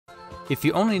If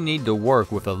you only need to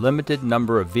work with a limited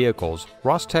number of vehicles,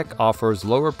 Rostec offers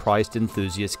lower-priced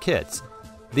Enthusiast kits.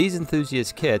 These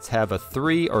Enthusiast kits have a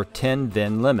 3 or 10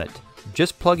 VIN limit.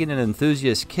 Just plugging an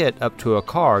Enthusiast kit up to a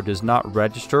car does not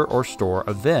register or store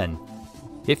a VIN.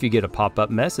 If you get a pop-up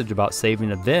message about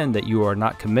saving a VIN that you are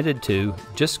not committed to,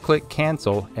 just click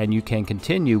Cancel and you can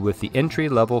continue with the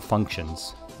entry-level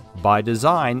functions. By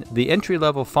design, the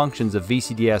entry-level functions of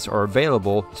VCDS are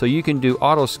available so you can do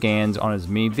auto scans on as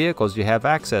many vehicles you have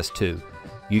access to.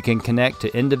 You can connect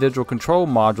to individual control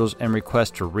modules and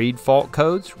request to read fault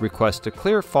codes, request to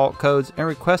clear fault codes, and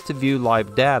request to view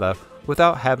live data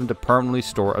without having to permanently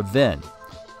store a VIN.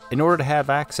 In order to have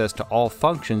access to all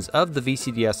functions of the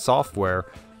VCDS software,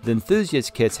 the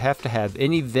Enthusiast kits have to have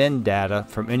any VIN data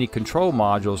from any control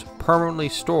modules permanently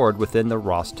stored within the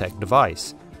Rostec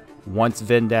device. Once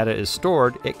VIN data is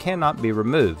stored, it cannot be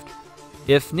removed.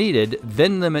 If needed,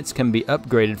 VIN limits can be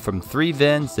upgraded from 3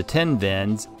 VINs to 10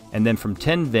 VINs, and then from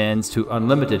 10 VINs to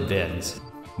unlimited VINs.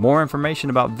 More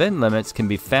information about VIN limits can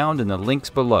be found in the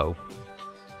links below.